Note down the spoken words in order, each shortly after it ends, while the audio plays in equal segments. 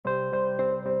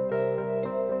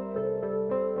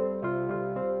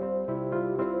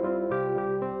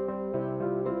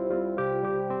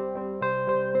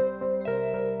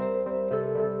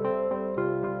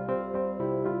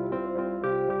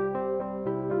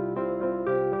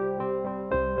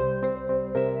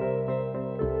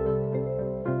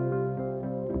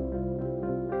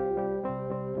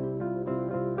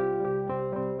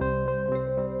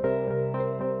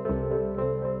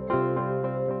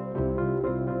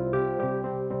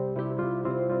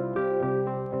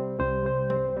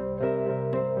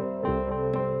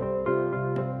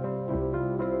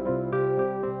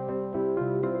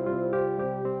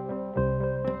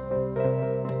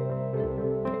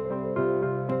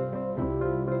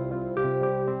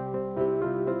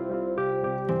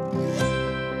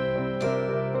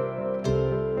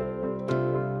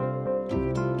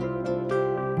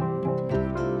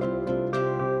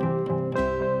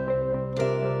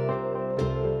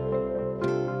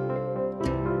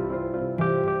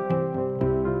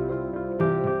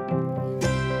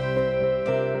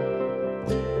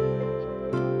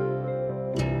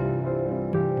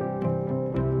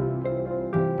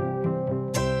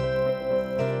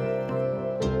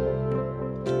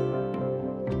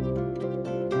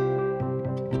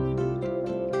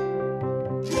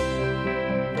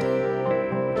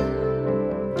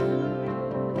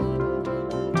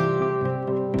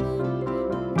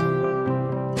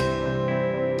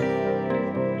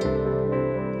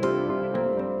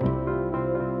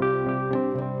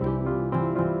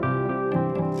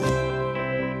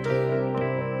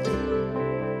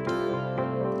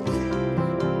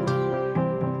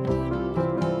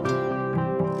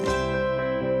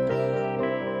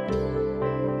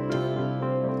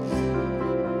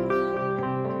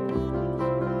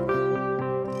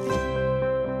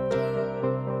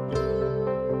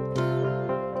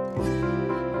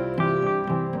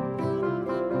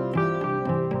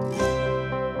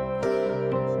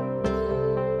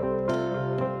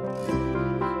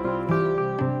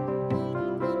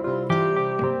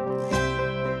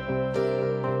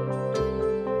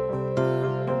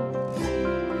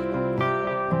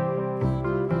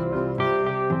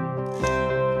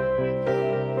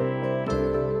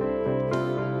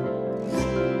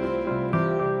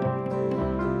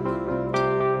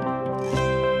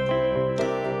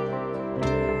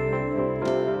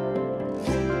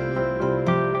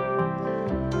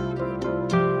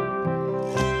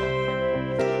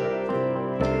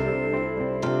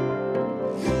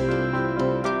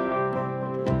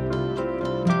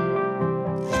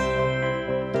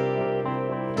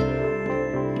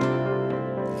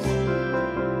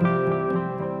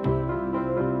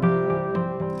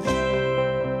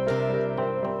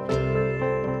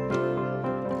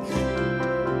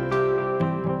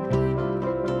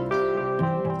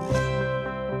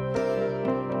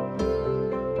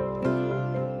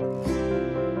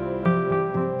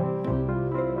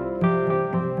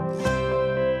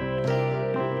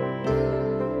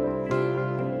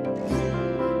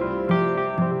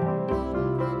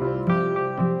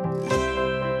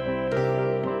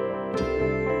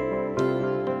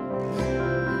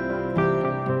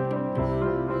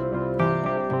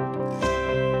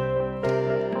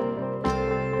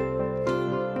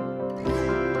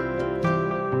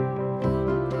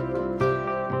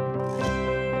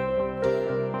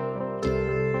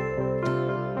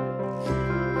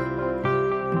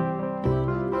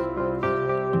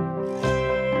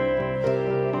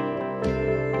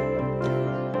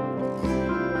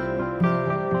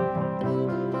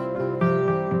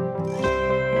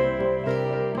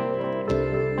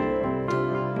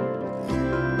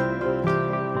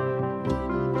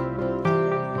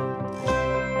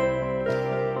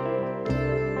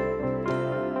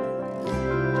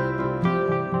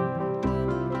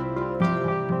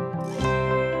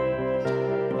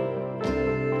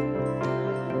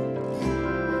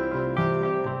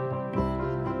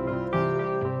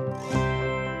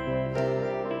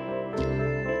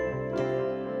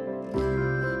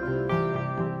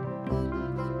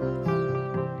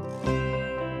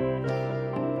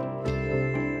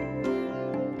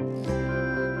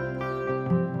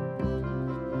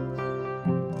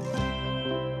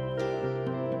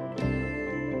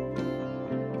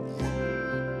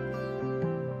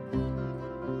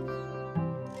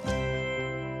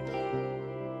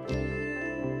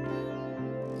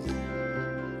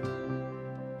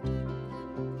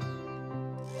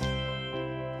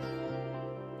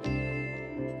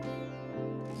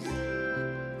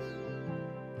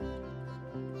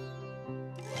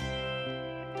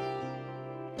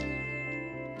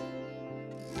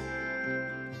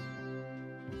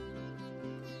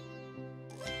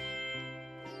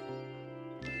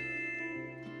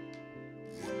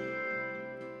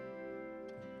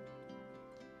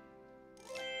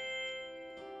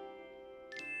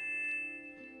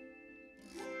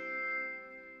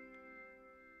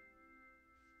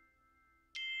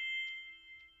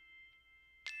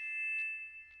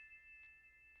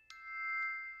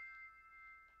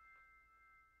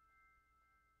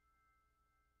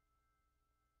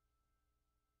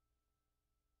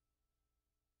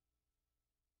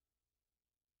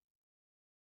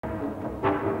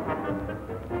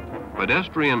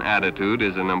Pedestrian attitude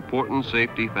is an important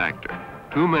safety factor.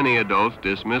 Too many adults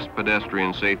dismiss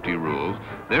pedestrian safety rules,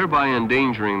 thereby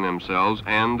endangering themselves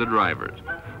and the drivers.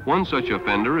 One such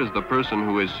offender is the person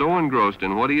who is so engrossed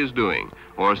in what he is doing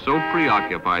or so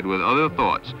preoccupied with other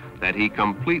thoughts that he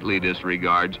completely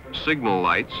disregards signal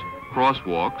lights,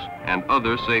 crosswalks, and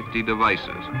other safety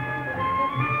devices.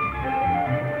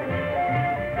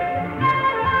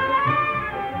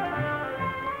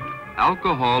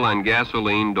 Alcohol and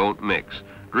gasoline don't mix.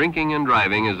 Drinking and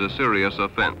driving is a serious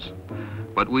offense.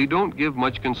 But we don't give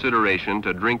much consideration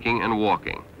to drinking and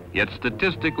walking. Yet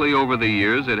statistically over the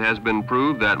years, it has been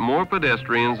proved that more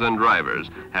pedestrians than drivers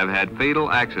have had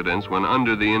fatal accidents when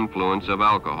under the influence of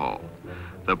alcohol.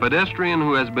 The pedestrian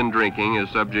who has been drinking is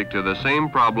subject to the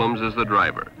same problems as the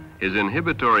driver. His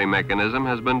inhibitory mechanism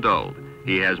has been dulled.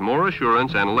 He has more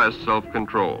assurance and less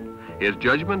self-control. His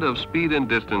judgment of speed and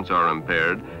distance are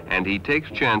impaired, and he takes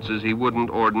chances he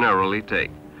wouldn't ordinarily take.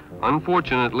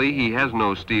 Unfortunately, he has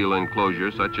no steel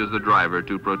enclosure such as the driver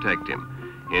to protect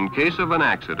him. In case of an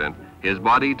accident, his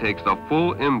body takes the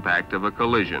full impact of a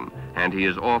collision, and he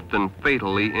is often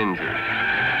fatally injured.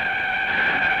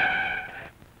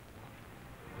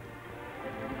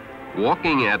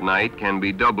 Walking at night can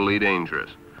be doubly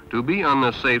dangerous. To be on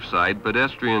the safe side,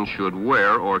 pedestrians should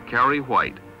wear or carry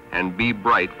white and be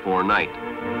bright for night.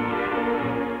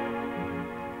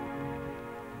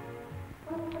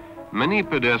 Many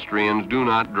pedestrians do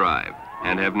not drive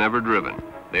and have never driven.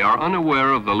 They are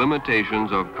unaware of the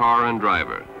limitations of car and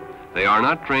driver. They are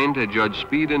not trained to judge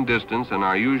speed and distance and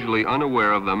are usually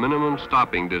unaware of the minimum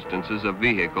stopping distances of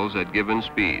vehicles at given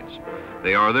speeds.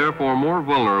 They are therefore more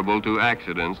vulnerable to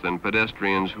accidents than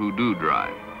pedestrians who do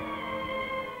drive.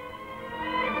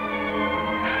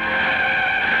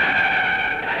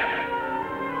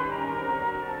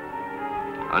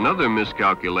 Another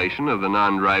miscalculation of the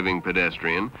non-driving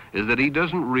pedestrian is that he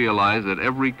doesn't realize that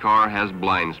every car has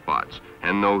blind spots,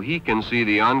 and though he can see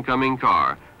the oncoming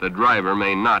car, the driver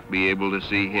may not be able to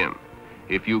see him.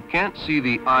 If you can't see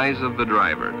the eyes of the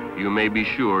driver, you may be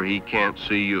sure he can't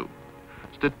see you.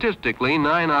 Statistically,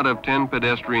 9 out of 10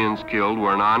 pedestrians killed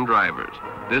were non-drivers.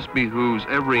 This behooves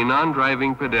every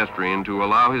non-driving pedestrian to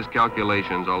allow his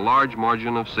calculations a large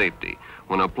margin of safety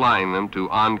when applying them to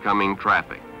oncoming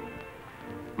traffic.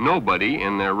 Nobody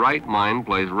in their right mind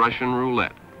plays Russian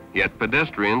roulette, yet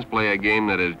pedestrians play a game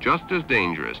that is just as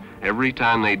dangerous every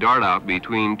time they dart out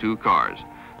between two cars.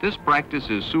 This practice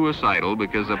is suicidal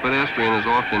because the pedestrian is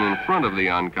often in front of the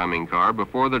oncoming car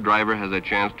before the driver has a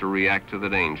chance to react to the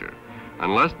danger.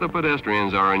 Unless the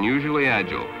pedestrians are unusually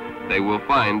agile, they will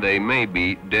find they may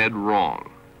be dead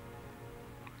wrong.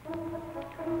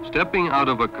 Stepping out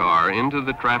of a car into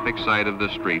the traffic side of the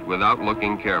street without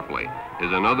looking carefully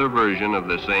is another version of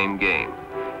the same game.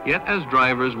 Yet as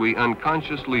drivers, we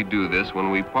unconsciously do this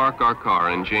when we park our car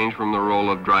and change from the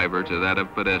role of driver to that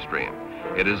of pedestrian.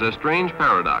 It is a strange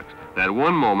paradox that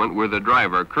one moment we're the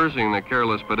driver cursing the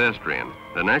careless pedestrian,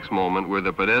 the next moment we're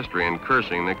the pedestrian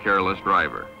cursing the careless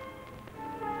driver.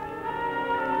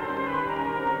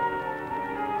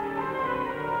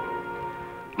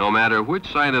 No matter which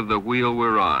side of the wheel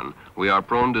we're on, we are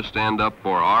prone to stand up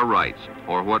for our rights,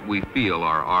 or what we feel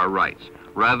are our rights,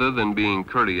 rather than being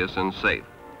courteous and safe.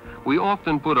 We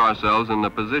often put ourselves in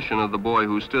the position of the boy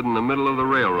who stood in the middle of the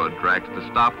railroad tracks to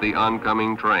stop the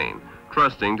oncoming train,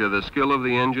 trusting to the skill of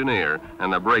the engineer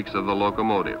and the brakes of the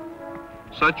locomotive.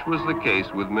 Such was the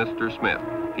case with Mr. Smith.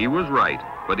 He was right,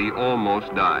 but he almost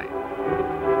died.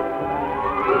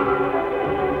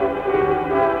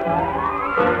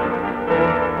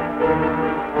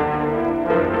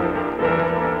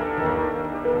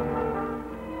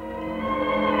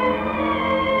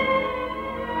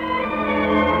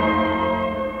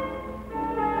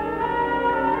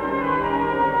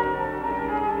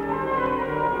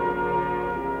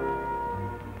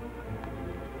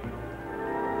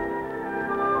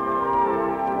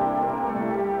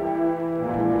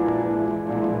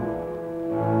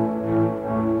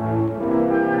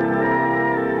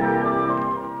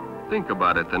 Think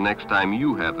about it the next time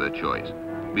you have the choice.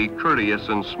 Be courteous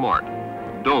and smart.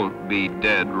 Don't be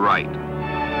dead right.